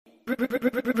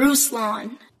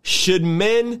Ruslan. Should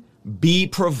men be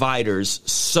providers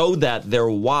so that their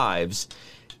wives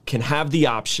can have the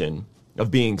option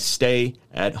of being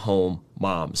stay-at-home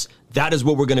moms? That is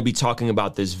what we're going to be talking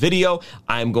about this video.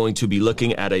 I'm going to be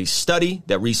looking at a study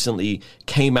that recently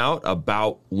came out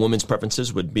about women's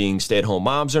preferences with being stay-at-home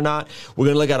moms or not. We're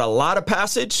going to look at a lot of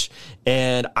passage,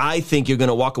 and I think you're going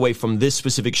to walk away from this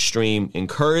specific stream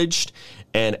encouraged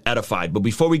and edified. But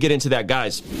before we get into that,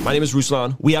 guys, my name is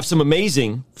Ruslan. We have some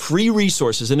amazing free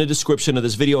resources in the description of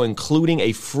this video, including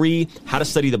a free How to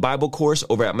Study the Bible course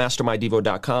over at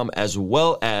mastermydevo.com, as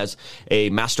well as a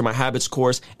Master My Habits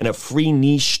course and a free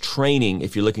niche training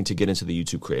if you're looking to get into the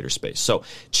YouTube creator space. So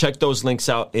check those links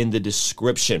out in the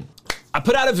description. I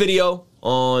put out a video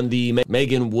on the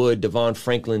Megan Wood, Devon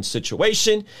Franklin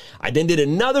situation. I then did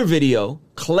another video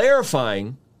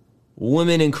clarifying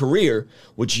women in career,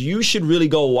 which you should really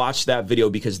go watch that video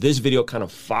because this video kind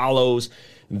of follows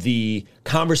the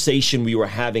conversation we were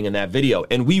having in that video.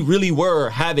 And we really were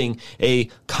having a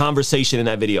conversation in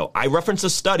that video. I referenced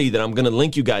a study that I'm going to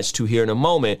link you guys to here in a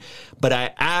moment, but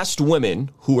I asked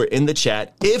women who were in the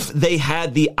chat if they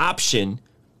had the option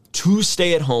to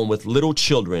stay at home with little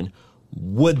children,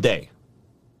 would they?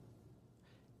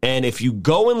 And if you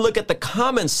go and look at the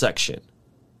comments section,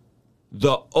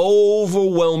 the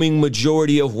overwhelming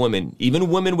majority of women, even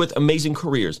women with amazing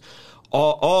careers,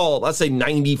 all let's say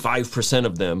 95%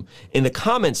 of them in the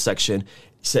comments section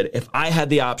said, if I had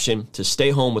the option to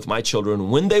stay home with my children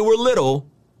when they were little,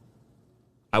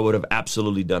 I would have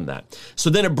absolutely done that. So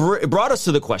then it brought us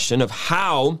to the question of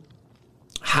how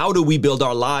do we build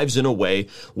our lives in a way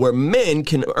where men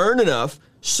can earn enough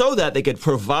so that they could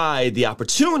provide the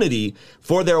opportunity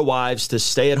for their wives to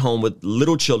stay at home with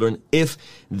little children if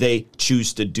they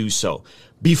choose to do so.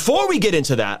 Before we get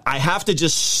into that, I have to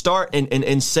just start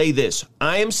and say this.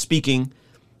 I am speaking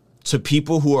to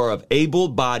people who are of able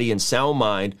body and sound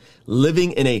mind,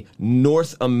 living in a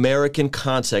North American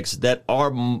context that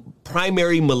are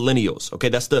primary millennials. Okay,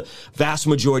 that's the vast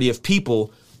majority of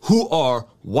people who are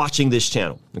watching this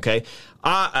channel. Okay.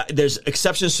 There's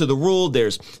exceptions to the rule.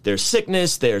 There's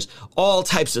sickness. There's all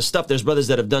types of stuff. There's brothers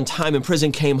that have done time in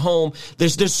prison, came home.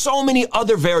 There's so many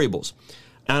other variables.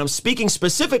 And I'm speaking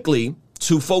specifically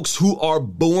to folks who are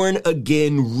born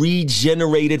again,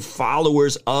 regenerated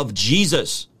followers of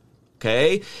Jesus.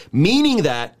 Okay. Meaning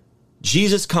that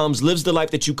Jesus comes, lives the life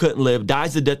that you couldn't live,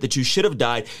 dies the death that you should have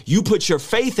died. You put your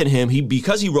faith in him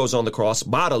because he rose on the cross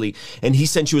bodily, and he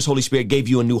sent you his Holy Spirit, gave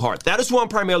you a new heart. That is who I'm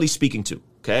primarily speaking to.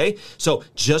 Okay. So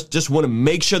just want to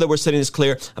make sure that we're setting this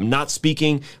clear. I'm not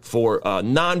speaking for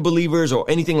non-believers or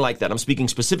anything like that. I'm speaking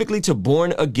specifically to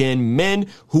born again men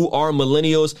who are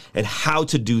millennials and how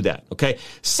to do that. Okay.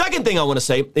 Second thing I want to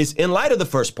say is, in light of the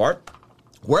first part,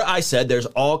 where I said there's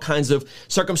all kinds of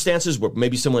circumstances where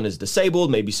maybe someone is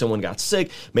disabled, maybe someone got sick,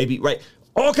 maybe, right?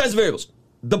 All kinds of variables.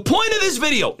 The point of this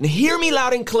video, and hear me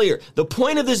loud and clear, the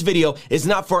point of this video is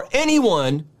not for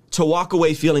anyone to walk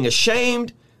away feeling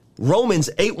ashamed. Romans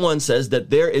 8:1 says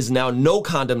that there is now no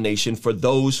condemnation for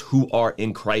those who are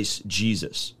in Christ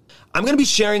Jesus. I'm going to be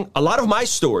sharing a lot of my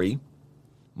story,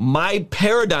 my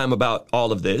paradigm about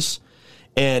all of this,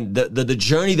 and the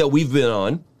journey that we've been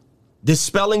on,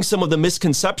 dispelling some of the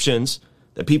misconceptions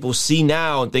that people see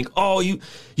now and think, oh, you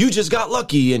just got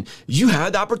lucky and you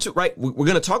had the opportunity, right? We're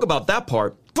going to talk about that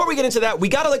part. Before we get into that, we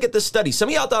got to look at this study. Some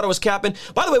of y'all thought I was capping.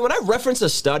 By the way, when I reference a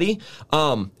study,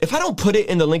 if I don't put it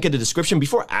in the link in the description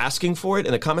before asking for it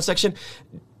in the comment section,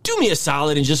 do me a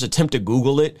solid and just attempt to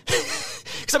Google it.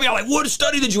 Some of y'all are like, what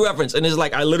study did you reference? And it's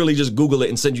like, I literally just Google it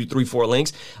and send you 3-4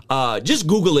 links. Just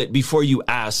Google it before you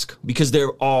ask, because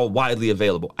they're all widely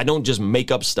available. I don't just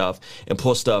make up stuff and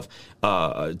pull stuff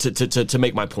to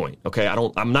make my point. Okay.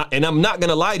 I'm not going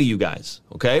to lie to you guys.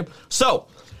 Okay. So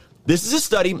this is a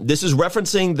study. This is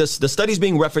referencing this. The study's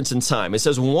being referenced in Time. It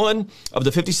says one of the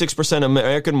 56% of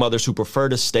American mothers who prefer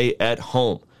to stay at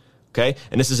home. Okay.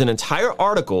 And this is an entire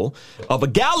article of a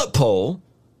Gallup poll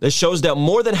that shows that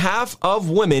more than half of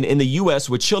women in the U.S.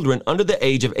 with children under the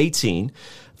age of 18,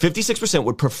 56%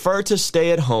 would prefer to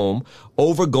stay at home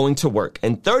over going to work.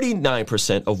 And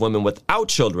 39% of women without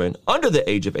children under the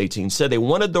age of 18 said they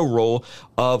wanted the role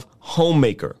of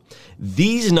homemaker.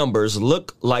 These numbers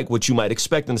look like what you might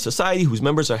expect in a society whose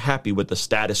members are happy with the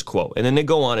status quo. And then they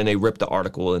go on and they rip the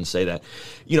article and say that,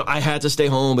 I had to stay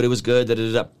home, but it was good,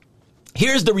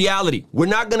 Here's the reality. We're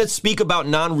not going to speak about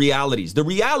non-realities. The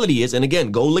reality is, and again,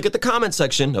 go look at the comment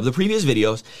section of the previous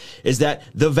videos, is that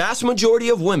the vast majority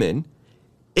of women,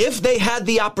 if they had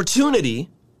the opportunity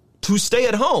to stay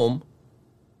at home,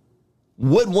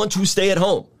 would want to stay at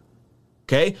home.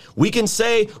 Okay? We can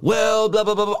say, well, blah,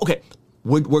 blah, blah, blah. Okay.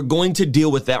 we're going to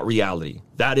deal with that reality.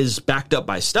 That is backed up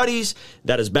by studies,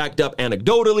 that is backed up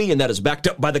anecdotally, and that is backed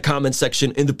up by the comment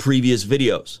section in the previous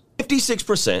videos.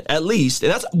 56% at least,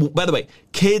 and that's, by the way,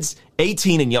 kids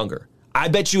 18 and younger. I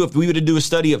bet you if we were to do a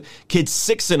study of kids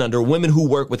 6 and under, women who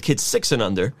work with kids 6 and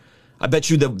under, I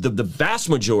bet you the vast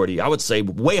majority, I would say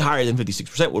way higher than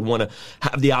 56%, would want to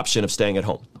have the option of staying at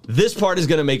home. This part is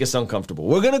going to make us uncomfortable.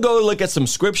 We're going to go look at some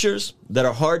scriptures that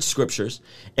are hard scriptures,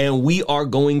 and we are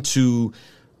going to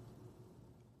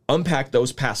unpack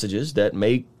those passages that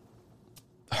may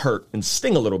hurt and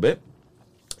sting a little bit.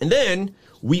 And then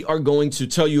we are going to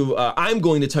tell you, I'm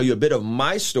going to tell you a bit of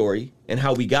my story and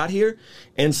how we got here,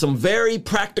 and some very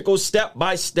practical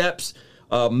step-by-steps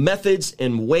methods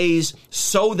and ways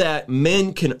so that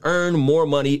men can earn more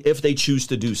money if they choose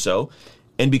to do so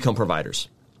and become providers.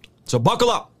 So buckle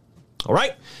up. All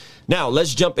right. Now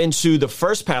let's jump into the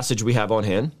first passage we have on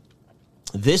hand.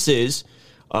 This is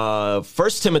 1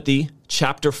 Timothy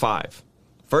chapter 5.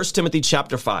 1 Timothy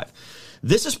chapter 5.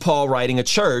 This is Paul writing a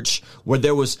church where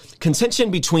there was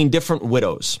contention between different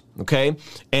widows, okay?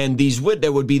 And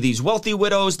there would be these wealthy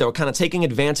widows that were kind of taking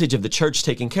advantage of the church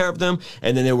taking care of them.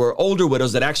 And then there were older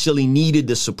widows that actually needed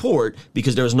the support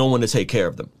because there was no one to take care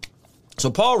of them. So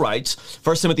Paul writes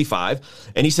 1 Timothy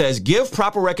 5, and he says, give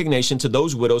proper recognition to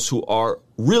those widows who are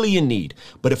really in need.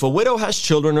 But if a widow has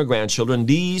children or grandchildren,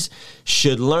 these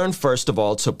should learn first of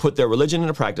all to put their religion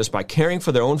into practice by caring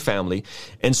for their own family,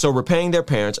 and so repaying their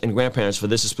parents and grandparents, for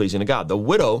this is pleasing to God. The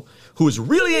widow who is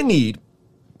really in need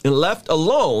and left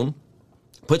alone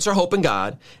puts her hope in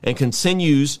God and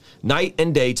continues night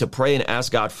and day to pray and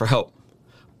ask God for help.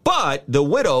 But the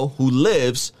widow who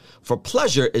lives for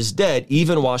pleasure is dead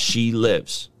even while she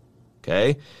lives.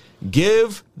 Okay?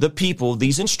 Give the people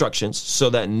these instructions so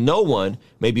that no one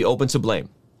may be open to blame.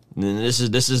 And this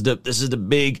is the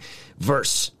big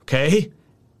verse. Okay?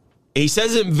 He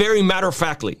says it very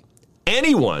matter-of-factly.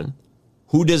 Anyone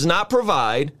who does not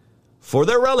provide for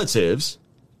their relatives,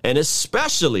 and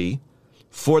especially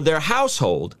for their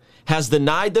household, has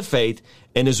denied the faith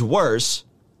and is worse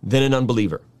than an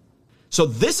unbeliever. So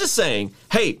this is saying,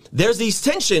 hey, there's these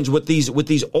tensions with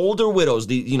these older widows,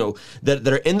 that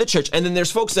are in the church, and then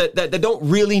there's folks that don't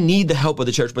really need the help of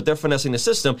the church, but they're finessing the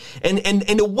system. And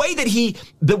the way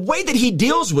that he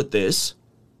deals with this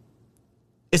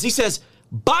is he says,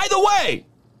 by the way,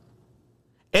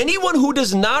 anyone who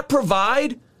does not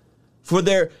provide for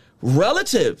their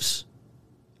relatives,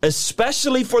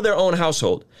 especially for their own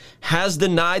household, has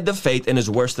denied the faith and is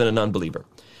worse than an unbeliever.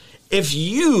 If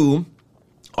you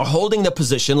are holding the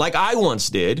position like I once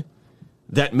did,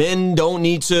 that men don't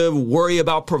need to worry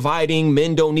about providing,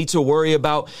 men don't need to worry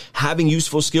about having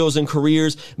useful skills and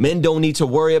careers, men don't need to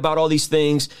worry about all these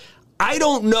things, I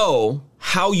don't know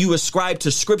how you ascribe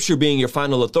to scripture being your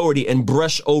final authority and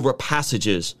brush over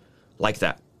passages like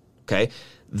that, okay?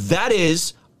 That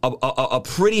is a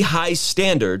pretty high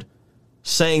standard,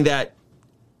 saying that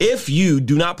if you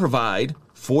do not provide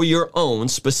for your own,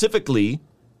 specifically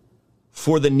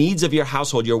for the needs of your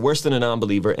household, you're worse than a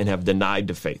non-believer and have denied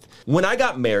the faith. When I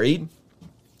got married,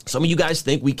 some of you guys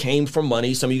think we came from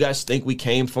money. Some of you guys think we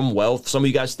came from wealth. Some of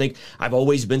you guys think I've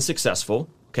always been successful,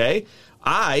 okay?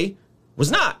 I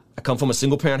was not. I come from a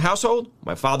single-parent household.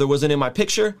 My father wasn't in my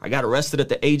picture. I got arrested at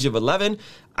the age of 11.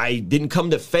 I didn't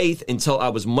come to faith until I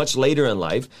was much later in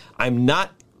life. I'm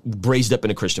not raised up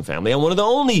in a Christian family. I'm one of the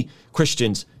only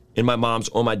Christians in my mom's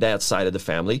or my dad's side of the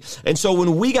family. And so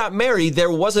when we got married,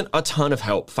 there wasn't a ton of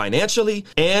help financially,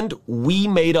 and we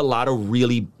made a lot of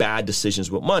really bad decisions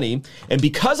with money. And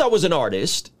because I was an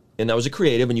artist and I was a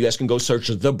creative, and you guys can go search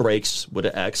The Breaks with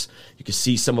an X, you can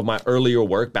see some of my earlier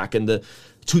work back in the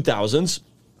 2000s.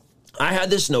 I had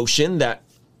this notion that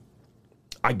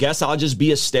I guess I'll just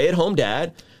be a stay-at-home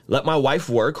dad, let my wife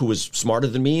work, who was smarter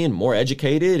than me and more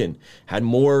educated and had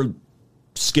more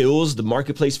skills the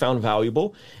marketplace found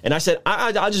valuable. And I said,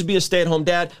 I'll just be a stay-at-home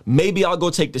dad. Maybe I'll go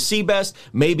take the CBEST.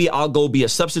 Maybe I'll go be a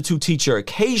substitute teacher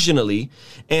occasionally.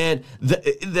 And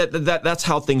that's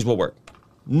how things will work.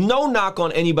 No knock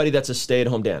on anybody that's a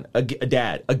stay-at-home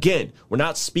dad. Again, we're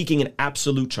not speaking in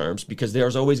absolute terms because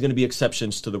there's always going to be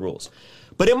exceptions to the rules.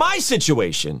 But in my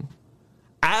situation,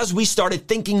 as we started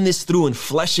thinking this through and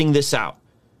fleshing this out,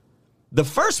 the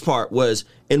first part was,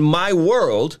 in my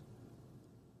world,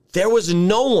 there was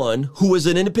no one who was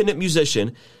an independent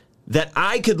musician that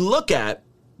I could look at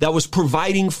that was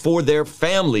providing for their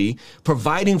family,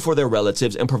 providing for their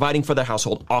relatives, and providing for their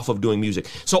household off of doing music.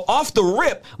 So off the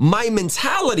rip, my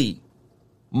mentality,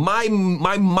 my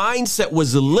mindset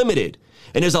was limited.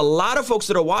 And there's a lot of folks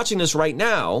that are watching this right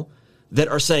now that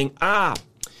are saying,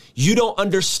 you don't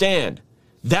understand.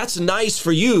 That's nice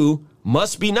for you,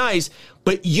 must be nice,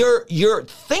 but your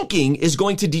thinking is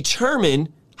going to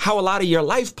determine how a lot of your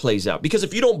life plays out. Because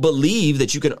if you don't believe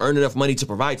that you can earn enough money to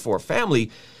provide for a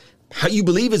family, how you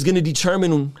believe is going to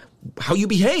determine how you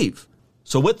behave.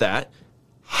 So with that,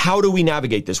 how do we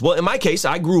navigate this? Well, in my case,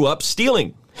 I grew up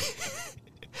stealing.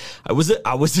 I was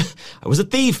a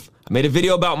thief. I made a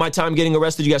video about my time getting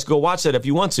arrested. You guys can go watch that if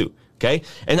you want to. Okay.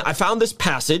 And I found this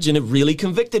passage and it really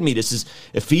convicted me. This is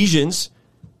Ephesians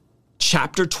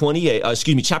chapter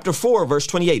 4, verse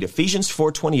 28, Ephesians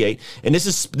 4:28. And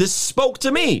this spoke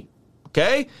to me.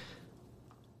 Okay.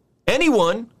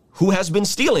 Anyone who has been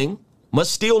stealing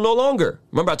must steal no longer.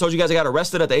 Remember, I told you guys I got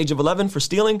arrested at the age of 11 for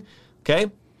stealing. Okay.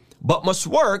 But must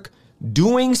work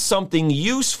doing something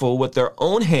useful with their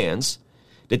own hands,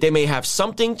 that they may have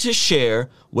something to share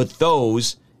with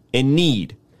those in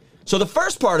need. So the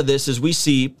first part of this is we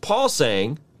see Paul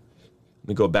saying, let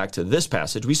me go back to this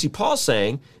passage. We see Paul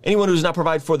saying, anyone who does not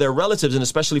provide for their relatives and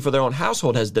especially for their own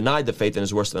household has denied the faith and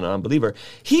is worse than an unbeliever.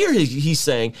 Here he's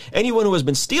saying, anyone who has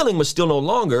been stealing must steal no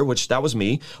longer, which that was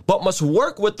me, but must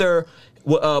work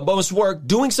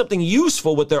doing something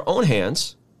useful with their own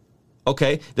hands,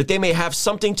 okay, that they may have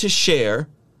something to share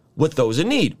with those in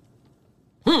need.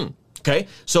 Okay,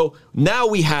 so now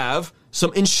we have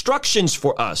some instructions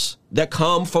for us that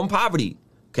come from poverty,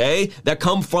 okay, that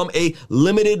come from a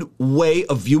limited way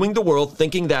of viewing the world,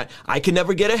 thinking that I can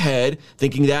never get ahead,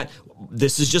 thinking that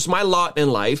this is just my lot in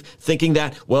life, thinking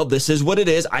that, well, this is what it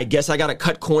is. I guess I got to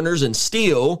cut corners and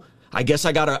steal. I guess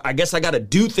I got to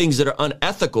do things that are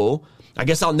unethical. I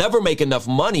guess I'll never make enough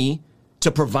money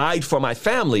to provide for my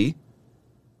family,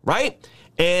 right?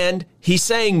 And he's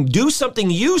saying, do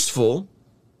something useful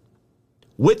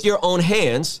with your own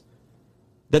hands,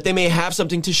 that they may have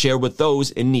something to share with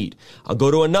those in need. I'll go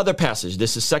to another passage.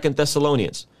 This is 1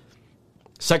 Thessalonians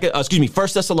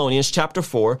chapter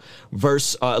 4,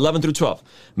 verse 11 through 12.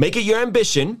 Make it your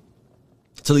ambition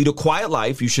to lead a quiet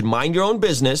life. You should mind your own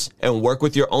business and work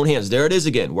with your own hands. There it is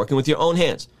again, working with your own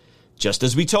hands, just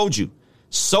as we told you,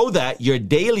 so that your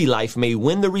daily life may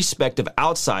win the respect of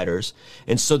outsiders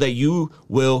and so that you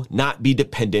will not be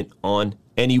dependent on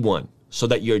anyone. So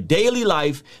that your daily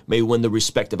life may win the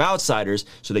respect of outsiders,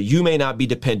 so that you may not be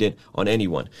dependent on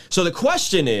anyone. So the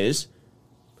question is,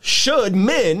 should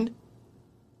men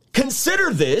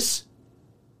consider this,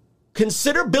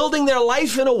 consider building their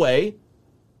life in a way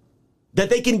that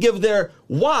they can give their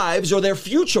wives or their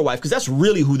future wife, because that's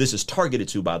really who this is targeted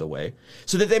to, by the way,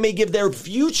 so that they may give their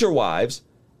future wives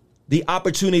the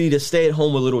opportunity to stay at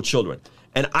home with little children?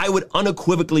 And I would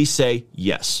unequivocally say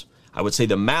yes. I would say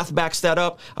the math backs that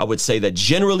up. I would say that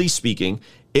generally speaking,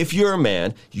 if you're a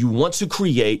man, you want to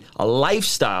create a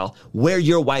lifestyle where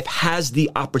your wife has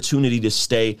the opportunity to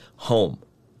stay home.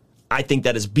 I think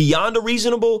that is beyond a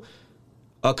reasonable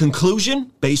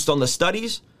conclusion based on the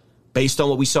studies, based on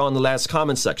what we saw in the last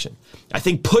comment section. I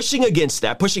think pushing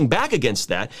back against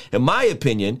that, in my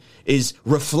opinion, is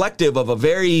reflective of a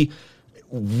very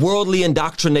worldly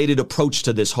indoctrinated approach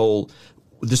to this whole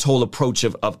approach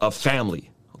of family.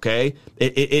 Okay,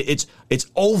 it's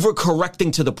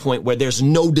overcorrecting to the point where there's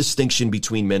no distinction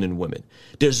between men and women.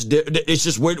 It's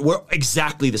just we're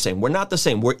exactly the same. We're not the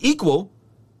same. We're equal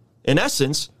in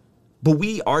essence, but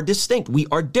we are distinct. We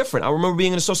are different. I remember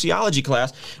being in a sociology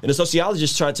class, and a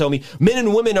sociologist tried to tell me men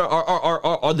and women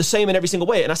are the same in every single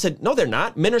way. And I said, no, they're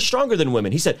not. Men are stronger than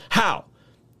women. He said, how?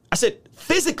 I said,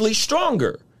 physically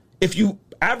stronger. If you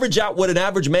average out what an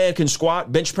average man can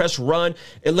squat, bench press, run,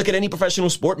 and look at any professional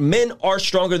sport, men are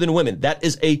stronger than women. That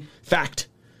is a fact.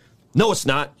 No, it's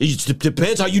not. It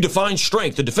depends how you define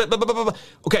strength.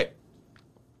 Okay,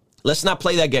 let's not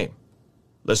play that game.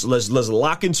 Let's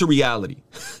lock into reality.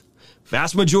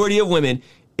 Vast majority of women,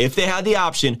 if they had the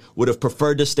option, would have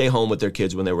preferred to stay home with their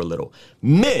kids when they were little.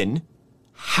 Men,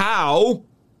 how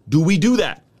do we do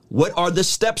that? What are the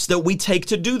steps that we take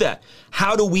to do that?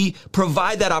 How do we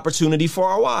provide that opportunity for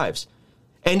our wives?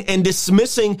 And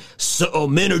dismissing,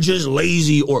 men are just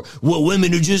lazy, or well,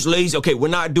 women are just lazy. Okay, we're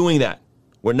not doing that.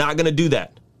 We're not going to do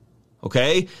that.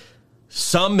 Okay?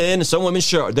 Some men and some women,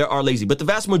 sure, they are lazy. But the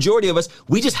vast majority of us,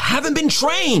 we just haven't been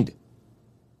trained.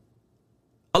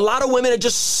 A lot of women are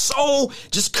just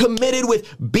committed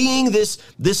with being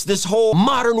this whole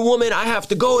modern woman. I have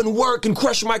to go and work and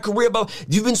crush my career. But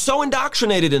you've been so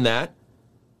indoctrinated in that,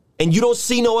 and you don't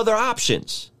see no other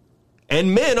options.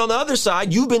 And men on the other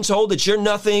side, you've been told that you're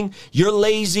nothing, you're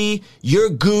lazy, you're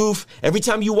goof. Every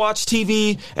time you watch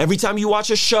TV, every time you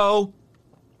watch a show,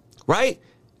 right?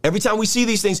 Every time we see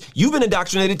these things, you've been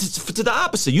indoctrinated to the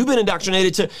opposite. You've been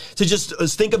indoctrinated to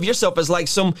just think of yourself as like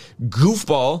some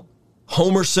goofball,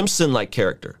 Homer Simpson-like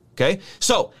character. Okay,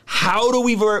 so how do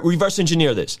we reverse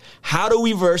engineer this? How do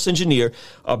we reverse engineer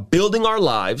building our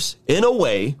lives in a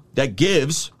way that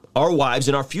gives our wives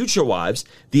and our future wives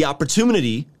the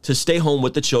opportunity to stay home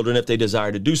with the children if they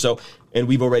desire to do so? And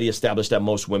we've already established that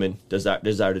most women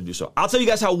desire to do so. I'll tell you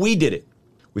guys how we did it.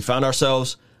 We found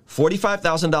ourselves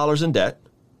 $45,000 in debt.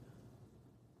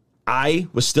 I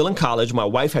was still in college. My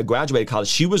wife had graduated college.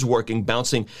 She was working,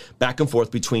 bouncing back and forth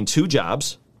between two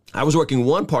jobs. I was working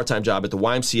one part-time job at the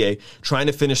YMCA, trying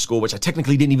to finish school, which I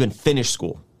technically didn't even finish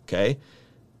school, okay?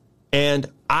 And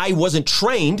I wasn't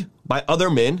trained by other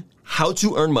men how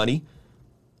to earn money.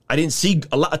 I didn't see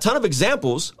a ton of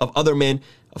examples of other men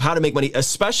of how to make money,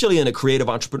 especially in a creative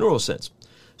entrepreneurial sense.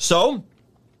 So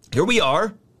here we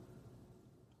are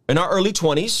in our early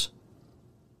 20s,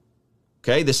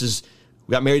 okay?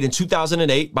 We got married in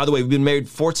 2008. By the way, we've been married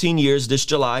 14 years this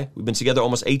July. We've been together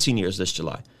almost 18 years this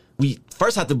July. We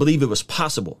first had to believe it was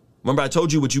possible. Remember I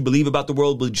told you what you believe about the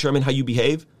world will determine how you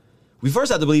behave? We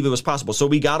first had to believe it was possible. So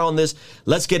we got on this,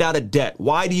 let's get out of debt.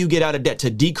 Why do you get out of debt?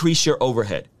 To decrease your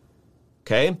overhead,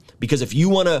 okay? Because if you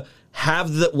want to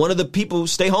have one of the people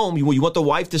stay home, you want the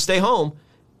wife to stay home,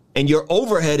 and your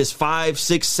overhead is $5,000,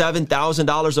 $6,000,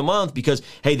 $7,000 a month because,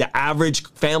 hey, the average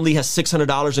family has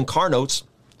 $600 in car notes.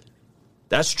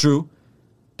 That's true.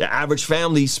 The average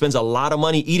family spends a lot of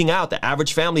money eating out. The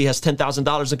average family has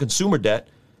 $10,000 in consumer debt.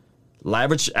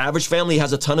 The average family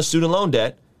has a ton of student loan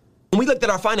debt. When we looked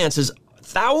at our finances,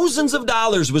 thousands of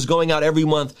dollars was going out every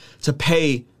month to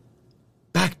pay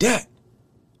back debt,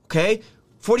 okay?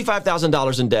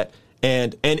 $45,000 in debt.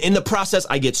 And in the process,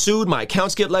 I get sued, my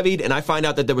accounts get levied, and I find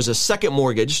out that there was a second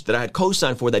mortgage that I had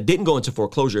co-signed for that didn't go into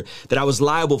foreclosure that I was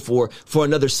liable for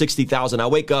another $60,000. I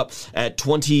wake up at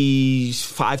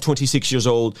 25, 26 years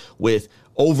old with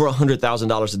over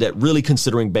 $100,000 of debt, really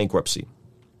considering bankruptcy.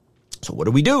 So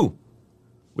what do?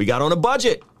 We got on a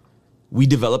budget. We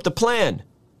developed a plan.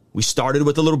 We started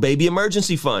with a little baby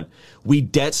emergency fund. We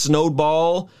debt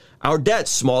snowball our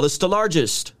debts, smallest to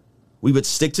largest. We would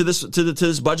stick to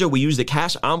this budget. We use the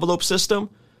cash envelope system,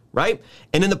 right?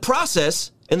 And in the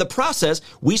process,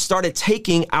 we started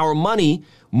taking our money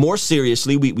more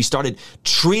seriously. We started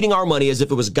treating our money as if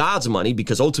it was God's money,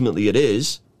 because ultimately it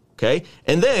is, okay?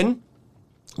 And then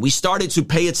we started to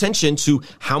pay attention to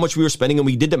how much we were spending, and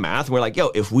we did the math. And we're like, yo,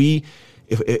 if we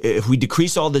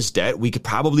decrease all this debt, we could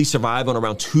probably survive on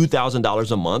around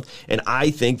 $2,000 a month. And I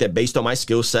think that based on my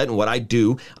skill set and what I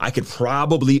do, I could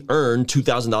probably earn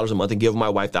 $2,000 a month and give my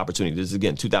wife the opportunity. This is,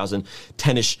 again,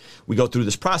 2010-ish. We go through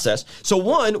this process. So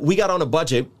one, we got on a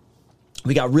budget.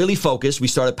 We got really focused. We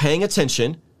started paying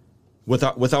attention with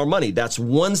our money. That's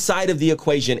one side of the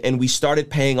equation. And we started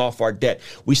paying off our debt.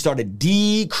 We started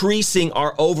decreasing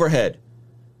our overhead,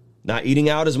 not eating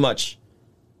out as much,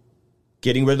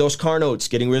 getting rid of those car notes,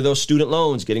 getting rid of those student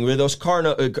loans, getting rid of those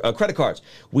credit cards.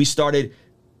 We started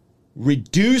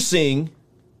reducing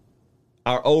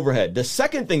our overhead. The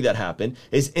second thing that happened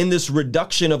is, in this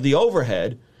reduction of the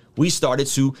overhead, we started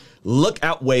to look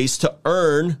at ways to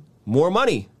earn more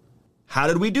money. How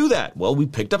did we do that? Well, we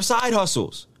picked up side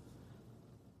hustles.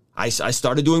 I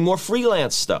started doing more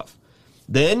freelance stuff.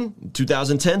 Then, the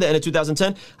end of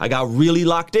 2010, I got really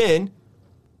locked in,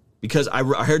 because I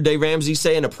heard Dave Ramsey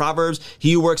say in the Proverbs,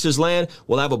 he who works his land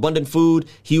will have abundant food.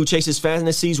 He who chases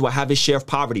fantasies will have his share of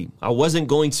poverty. I wasn't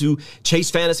going to chase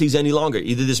fantasies any longer.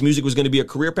 Either this music was going to be a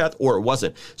career path or it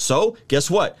wasn't. So guess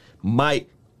what? My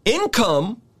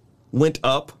income went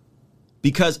up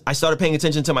because I started paying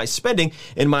attention to my spending,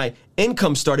 and my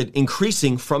income started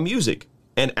increasing from music.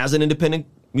 And as an independent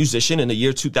musician in the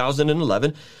year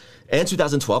 2011 and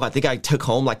 2012, I think I took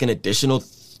home like an additional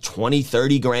 20,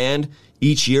 30 grand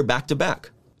each year back to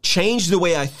back. Changed the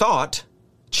way I thought,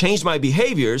 changed my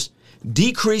behaviors,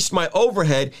 decreased my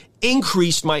overhead,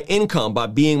 increased my income by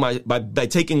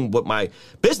taking what my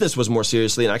business was more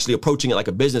seriously and actually approaching it like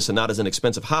a business and not as an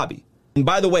expensive hobby. And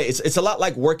by the way, it's a lot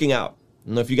like working out. I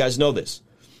don't know if you guys know this.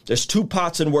 There's two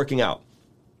pots in working out.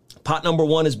 Pot number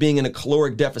one is being in a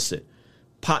caloric deficit.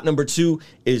 Pot number two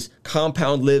is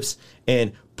compound lifts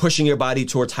and pushing your body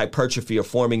towards hypertrophy or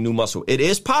forming new muscle. It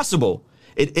is possible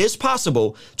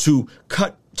to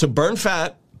burn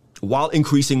fat while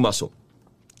increasing muscle.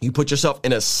 You put yourself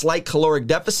in a slight caloric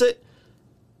deficit,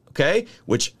 okay?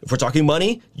 Which, if we're talking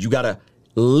money, you gotta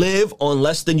live on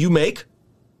less than you make,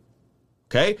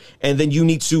 okay? And then you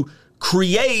need to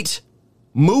create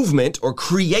movement or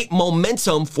create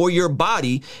momentum for your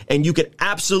body, and you could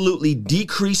absolutely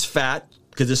decrease fat,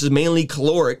 because this is mainly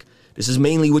caloric. This is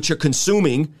mainly what you're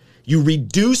consuming. You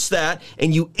reduce that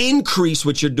and you increase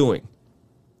what you're doing.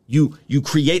 You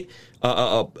create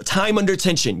time under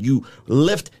tension. You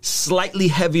lift slightly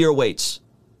heavier weights.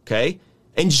 okay?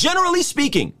 And generally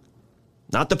speaking,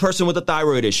 not the person with the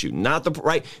thyroid issue,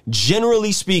 right?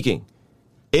 Generally speaking,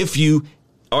 if you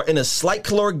are in a slight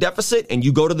caloric deficit and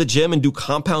you go to the gym and do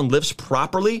compound lifts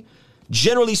properly,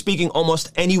 generally speaking,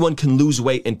 almost anyone can lose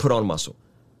weight and put on muscle.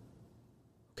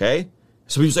 Okay?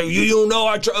 So people say, you don't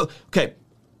know. Okay.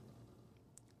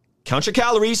 Count your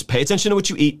calories. Pay attention to what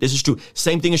you eat. This is true.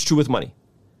 Same thing is true with money.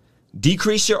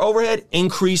 Decrease your overhead,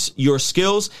 increase your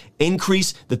skills,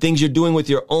 increase the things you're doing with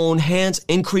your own hands,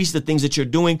 increase the things that you're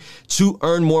doing to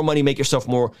earn more money, make yourself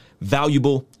more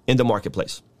valuable in the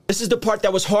marketplace. This is the part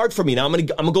that was hard for me. Now I'm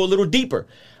gonna go a little deeper.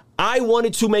 I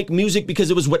wanted to make music because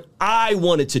it was what I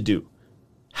wanted to do.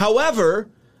 However,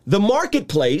 the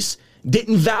marketplace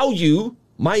didn't value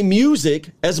my music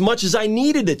as much as I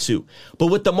needed it to. But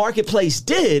what the marketplace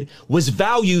did was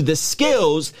value the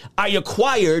skills I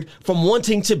acquired from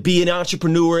wanting to be an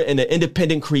entrepreneur and an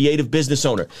independent creative business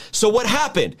owner. So what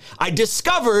happened? I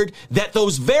discovered that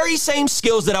those very same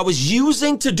skills that I was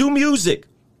using to do music,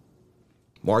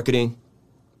 marketing,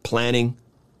 planning,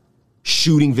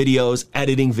 shooting videos,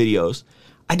 editing videos,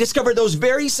 I discovered those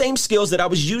very same skills that I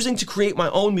was using to create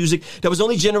my own music that was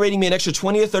only generating me an extra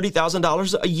 $20,000 or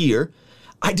 $30,000 a year.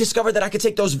 I discovered that I could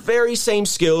take those very same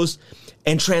skills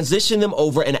and transition them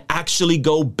over and actually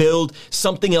go build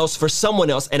something else for someone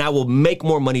else, and I will make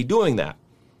more money doing that.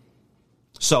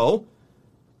 So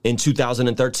in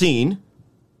 2013,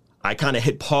 I kind of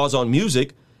hit pause on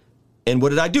music, and what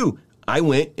did I do? I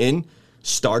went and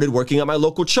started working at my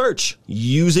local church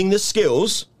using the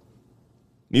skills,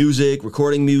 music,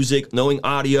 recording music, knowing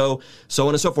audio, so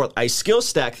on and so forth. I skill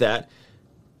stacked that.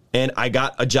 And I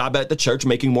got a job at the church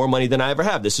making more money than I ever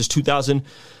have. This is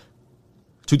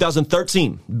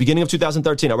 2013, beginning of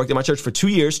 2013. I worked at my church for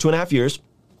 2.5 years,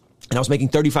 and I was making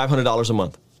 $3,500 a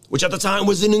month, which at the time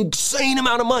was an insane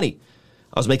amount of money.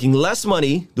 I was making less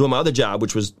money doing my other job,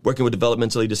 which was working with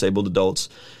developmentally disabled adults.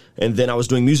 And then I was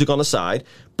doing music on the side,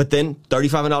 but then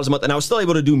 $3,500 a month. And I was still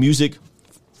able to do music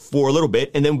for a little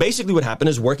bit. And then basically what happened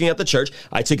is working at the church,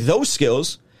 I took those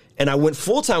skills and I went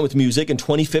full-time with music in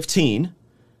 2015.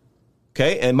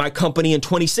 Okay, and my company in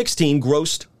 2016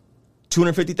 grossed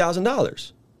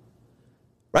 $250,000,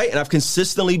 right? And I've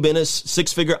consistently been a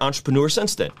six-figure entrepreneur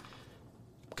since then,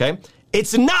 okay?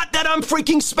 It's not that I'm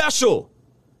freaking special.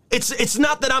 It's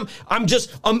not that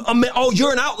oh,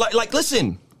 you're an outlier. Like,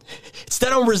 listen, it's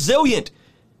that I'm resilient.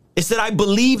 It's that I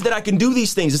believe that I can do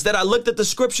these things. It's that I looked at the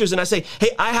scriptures and I say,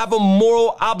 hey, I have a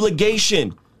moral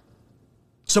obligation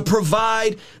to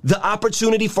provide the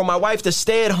opportunity for my wife to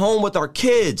stay at home with our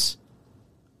kids.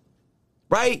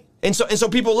 Right? And so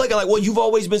people look at like, well, you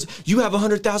have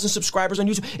 100,000 subscribers on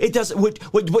YouTube. It doesn't, what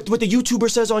the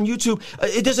YouTuber says on YouTube,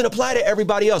 it doesn't apply to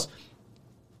everybody else.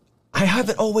 I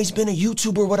haven't always been a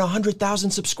YouTuber with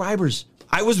 100,000 subscribers.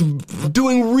 I was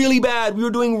doing really bad. We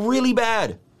were doing really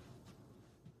bad.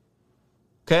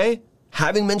 Okay?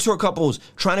 Having mentor couples,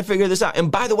 trying to figure this out. And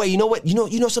by the way, you know what?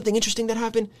 You know something interesting that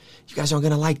happened? You guys aren't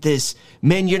going to like this.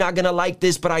 Men, you're not going to like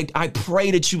this, but I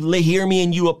pray that you hear me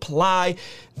and you apply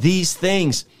these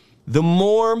things. The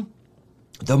more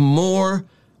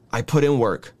I put in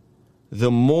work, the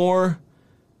more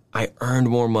I earned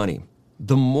more money.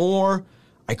 The more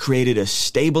I created a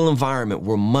stable environment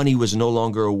where money was no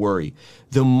longer a worry.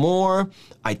 The more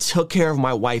I took care of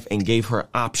my wife and gave her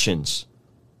options,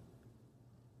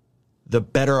 the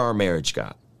better our marriage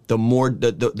got. The more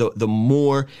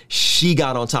she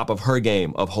got on top of her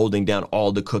game of holding down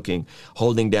all the cooking,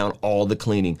 holding down all the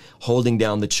cleaning, holding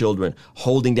down the children,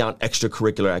 holding down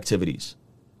extracurricular activities.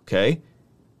 Okay?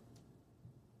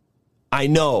 I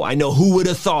know. Who would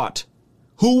have thought?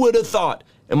 Who would have thought?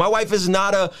 And my wife is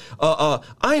not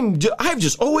I've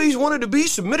just always wanted to be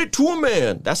submitted to a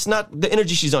man. That's not the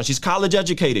energy she's on. She's college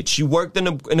educated. She worked in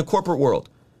the corporate world.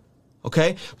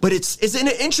 Okay? But isn't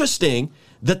it interesting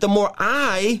that the more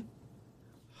I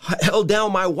held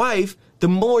down my wife, the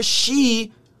more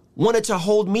she wanted to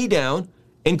hold me down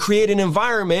and create an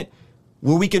environment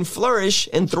where we can flourish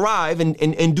and thrive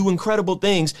and do incredible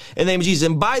things in the name of Jesus.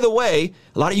 And by the way,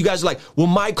 a lot of you guys are like, well,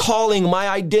 my calling, my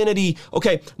identity.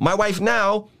 Okay, my wife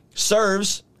now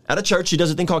serves at a church. She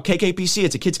does a thing called KKPC.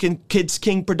 It's a Kids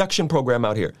King production program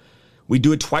out here. We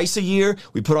do it twice a year.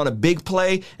 We put on a big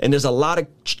play, and there's a lot of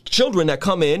children that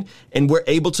come in, and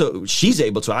she's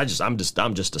able to. I'm just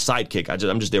a sidekick.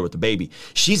 I'm just there with the baby.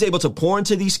 She's able to pour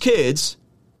into these kids.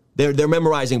 They're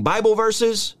memorizing Bible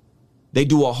verses. They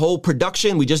do a whole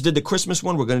production. We just did the Christmas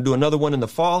one. We're going to do another one in the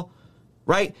fall,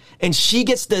 right? And she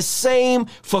gets the same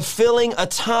fulfilling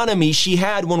autonomy she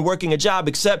had when working a job,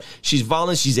 except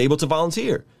she's able to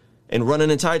volunteer. and run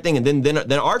an entire thing. And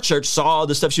then our church saw all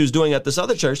the stuff she was doing at this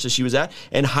other church that she was at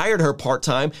and hired her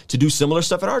part-time to do similar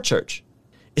stuff at our church.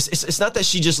 It's not that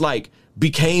she just like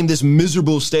became this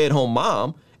miserable stay-at-home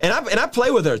mom. And I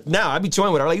play with her now. I be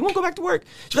toying with her like, you want to go back to work?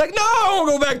 She's like, no, I won't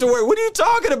go back to work. What are you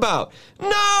talking about?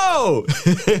 No.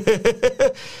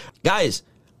 Guys,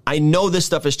 I know this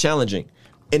stuff is challenging.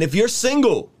 And if you're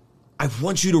single, I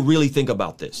want you to really think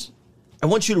about this. I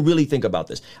want you to really think about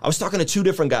this. I was talking to two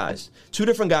different guys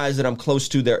that I'm close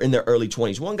to. They're in their early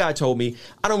 20s. One guy told me,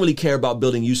 I don't really care about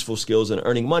building useful skills and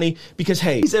earning money because,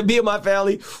 hey, he said, me and my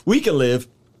family, we can live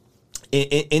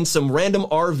in some random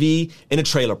RV in a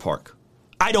trailer park.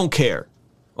 I don't care.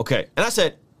 Okay. And I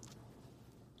said,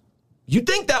 you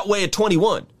think that way at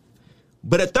 21,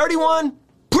 but at 31,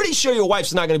 pretty sure your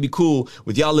wife's not going to be cool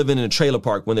with y'all living in a trailer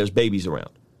park when there's babies around,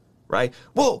 right?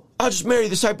 Well, I'll just marry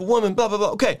this type of woman, blah, blah,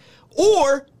 blah. Okay.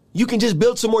 Or you can just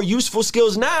build some more useful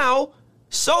skills now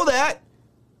so that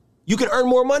you can earn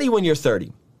more money when you're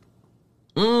 30.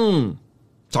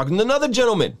 Talking to another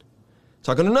gentleman.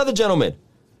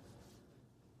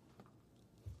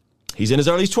 He's in his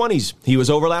early 20s. He was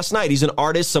over last night. He's an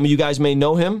artist. Some of you guys may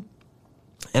know him.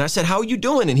 And I said, how are you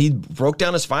doing? And he broke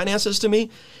down his finances to me.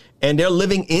 And they're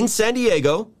living in San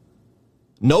Diego.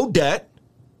 No debt.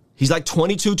 He's like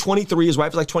 22, 23. His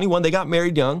wife is like 21. They got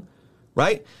married young,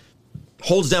 right?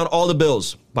 Holds down all the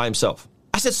bills by himself.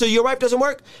 I said, so your wife doesn't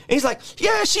work? And he's like,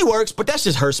 yeah, she works, but that's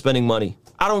just her spending money.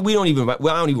 I don't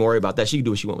even worry about that. She can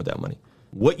do what she wants with that money.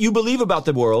 What you believe about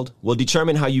the world will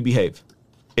determine how you behave.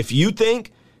 If you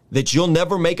think that you'll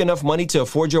never make enough money to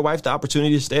afford your wife the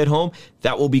opportunity to stay at home,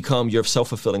 that will become your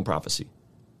self-fulfilling prophecy.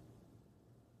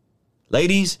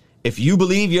 Ladies, if you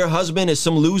believe your husband is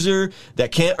some loser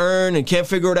that can't earn and can't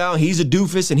figure it out, he's a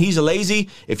doofus and he's a lazy,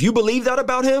 if you believe that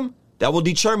about him, that will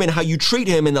determine how you treat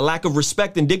him and the lack of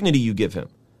respect and dignity you give him.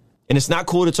 And it's not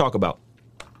cool to talk about.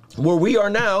 Where we are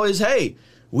now is, hey,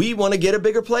 we want to get a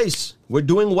bigger place. We're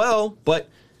doing well, but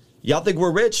y'all think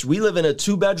we're rich? We live in a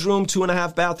 2-bedroom,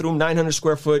 2.5 bathroom, 900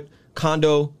 square foot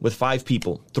condo with 5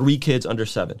 people, 3 kids under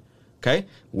 7. Okay.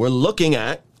 We're looking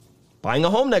at buying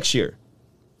a home next year,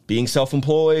 being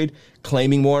self-employed,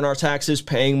 claiming more on our taxes,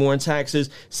 paying more in taxes,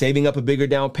 saving up a bigger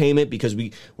down payment because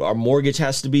our mortgage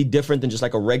has to be different than just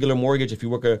like a regular mortgage. If you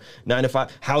work a 9 to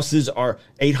 5, houses are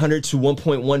 800 to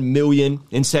 1.1 million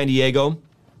in San Diego.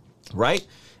 Right.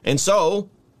 And so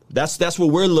that's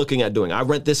what we're looking at doing. I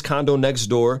rent this condo next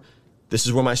door. This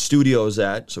is where my studio is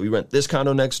at. So we rent this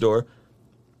condo next door.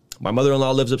 My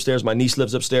mother-in-law lives upstairs. My niece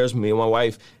lives upstairs. Me and my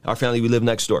wife, our family, we live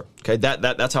next door. Okay,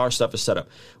 that's how our stuff is set up.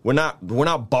 We're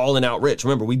not balling out rich.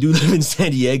 Remember, we do live in San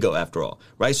Diego after all,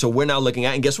 right? So we're now looking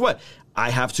at, and guess what?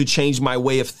 I have to change my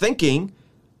way of thinking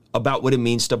about what it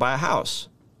means to buy a house.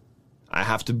 I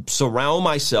have to surround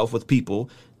myself with people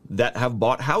that have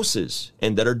bought houses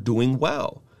and that are doing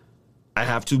well. I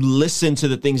have to listen to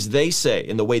the things they say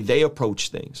and the way they approach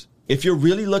things. If you're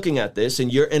really looking at this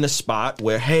and you're in a spot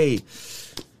where, hey,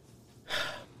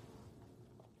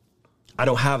 I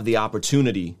don't have the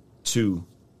opportunity to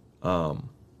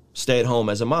stay at home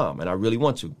as a mom, and I really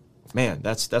want to. Man,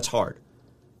 that's hard.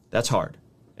 That's hard.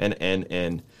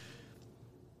 And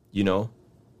you know,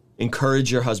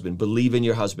 encourage your husband, believe in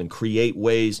your husband, create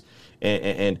ways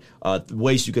and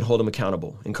ways you can hold him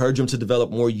accountable. Encourage him to develop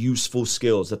more useful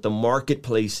skills that the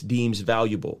marketplace deems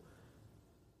valuable.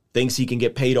 Things he can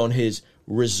get paid on his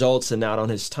results and not on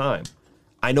his time.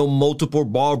 I know multiple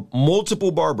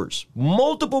barbers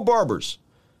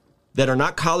that are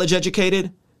not college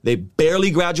educated. They barely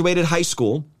graduated high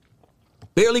school.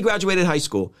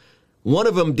 One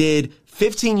of them did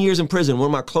 15 years in prison, one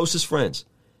of my closest friends.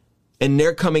 And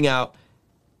they're coming out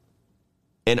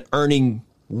and earning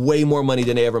way more money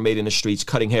than they ever made in the streets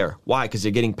cutting hair. Why? Because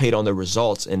they're getting paid on their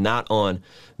results and not on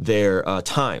their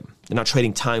time. They're not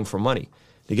trading time for money.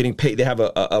 They're getting paid. They have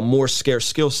a more scarce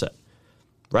skill set,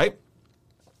 right?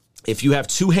 If you have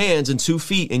 2 hands and 2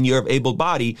 feet and you're able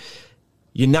body,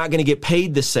 you're not going to get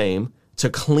paid the same to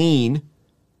clean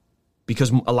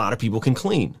because a lot of people can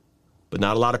clean, but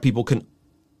not a lot of people can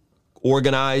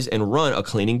organize and run a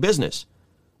cleaning business.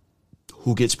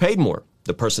 Who gets paid more?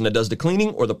 The person that does the cleaning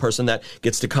or the person that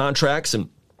gets the contracts and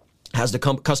has the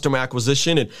customer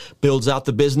acquisition and builds out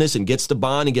the business and gets the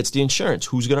bond and gets the insurance?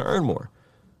 Who's going to earn more?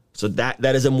 So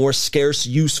that is a more scarce,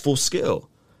 useful skill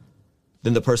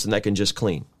than the person that can just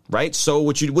clean, right? So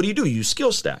what do? You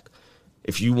skill stack.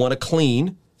 If you want to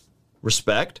clean,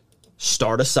 respect,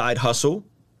 start a side hustle,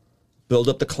 build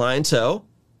up the clientele,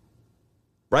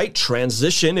 right?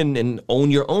 Transition and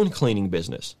own your own cleaning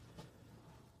business.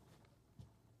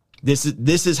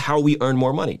 This is how we earn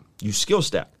more money. You skill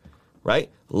stack. right?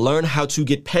 Learn how to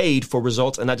get paid for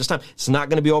results and not just time. It's not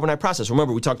going to be an overnight process.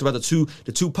 Remember, we talked about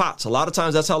the two pots. A lot of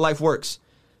times that's how life works.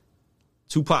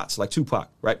 Two pots, like Tupac,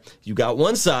 right? You got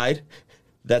one side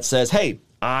that says, hey,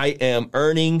 I am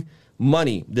earning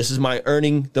money. This is my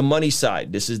earning the money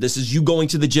side. This is you going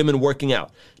to the gym and working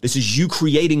out. This is you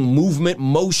creating movement,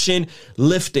 motion,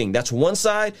 lifting. That's one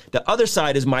side. The other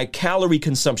side is my calorie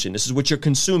consumption. This is what you're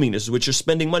consuming. This is what you're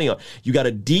spending money on. You got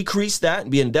to decrease that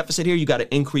and be in deficit here. You got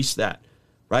to increase that,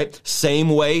 right? Same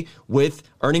way with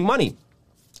earning money.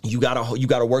 You got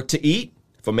to work to eat.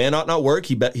 If a man ought not work,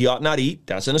 he ought not eat.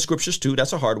 That's in the scriptures too.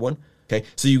 That's a hard one. Okay.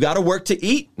 So you got to work to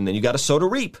eat, and then you got to sow to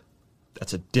reap.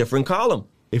 That's a different column.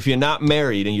 If you're not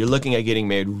married and you're looking at getting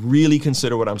married, really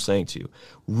consider what I'm saying to you.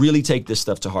 Really take this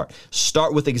stuff to heart.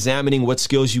 Start with examining what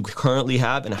skills you currently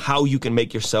have and how you can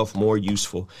make yourself more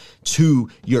useful to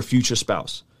your future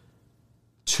spouse,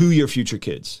 to your future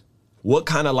kids. What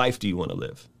kind of life do you want to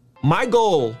live? My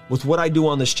goal with what I do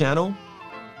on this channel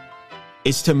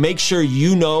is to make sure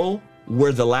you know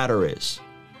where the ladder is.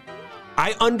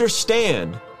 I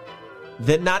understand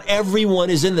that not everyone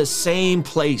is in the same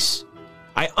place.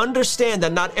 I understand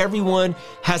that not everyone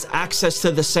has access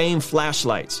to the same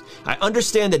flashlights. I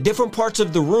understand that different parts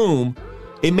of the room,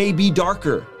 it may be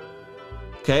darker,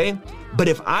 okay? But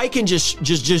if I can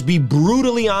just be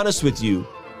brutally honest with you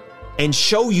and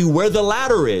show you where the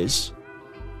ladder is,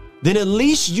 then at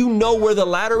least you know where the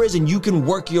ladder is and you can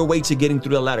work your way to getting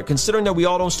through the ladder, considering that we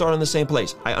all don't start in the same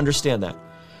place. I understand that.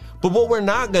 But what we're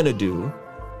not gonna do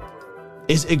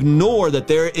is ignore that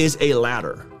there is a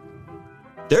ladder.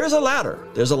 There is a ladder.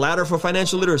 There's a ladder for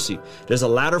financial literacy. There's a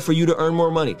ladder for you to earn more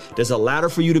money. There's a ladder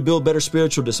for you to build better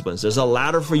spiritual disciplines. There's a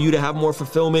ladder for you to have more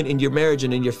fulfillment in your marriage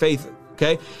and in your faith,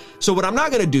 okay? So what I'm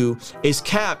not gonna do is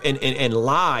cap and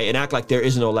lie and act like there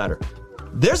is no ladder.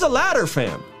 There's a ladder,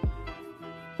 fam.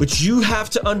 But you have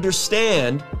to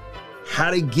understand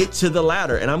how to get to the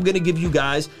ladder. And I'm gonna give you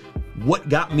guys what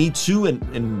got me to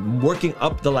and working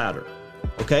up the ladder.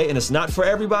 Okay, and it's not for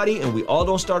everybody, and we all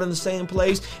don't start in the same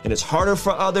place, and it's harder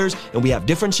for others, and we have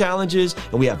different challenges,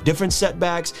 and we have different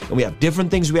setbacks, and we have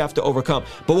different things we have to overcome.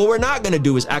 But what we're not gonna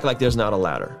do is act like there's not a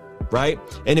ladder, right?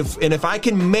 And if I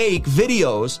can make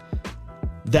videos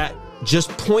that just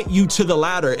point you to the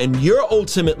ladder, and you're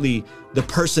ultimately the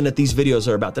person that these videos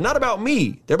are about. They're not about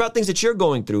me. They're about things that you're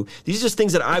going through. These are just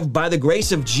things that I've, by the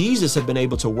grace of Jesus, have been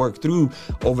able to work through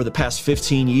over the past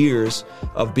 15 years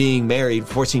of being married,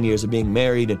 14 years of being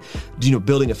married, and, you know,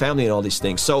 building a family and all these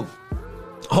things. So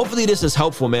hopefully this is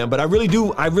helpful, man. But I really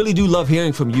do love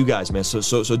hearing from you guys, man. So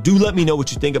do let me know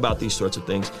what you think about these sorts of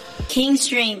things.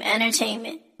 Kingstream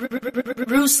Entertainment,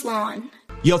 Ruslan.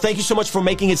 Yo, thank you so much for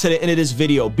making it to the end of this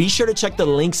video. Be sure to check the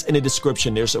links in the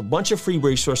description. There's a bunch of free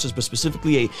resources, but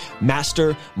specifically a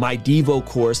Master My Devo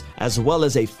course, as well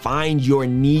as a Find Your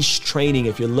Niche training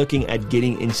if you're looking at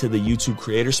getting into the YouTube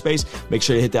creator space. Make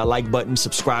sure to hit that like button,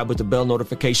 subscribe with the bell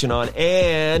notification on,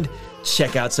 and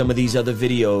check out some of these other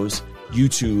videos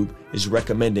YouTube is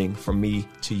recommending from me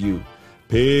to you.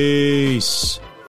 Peace.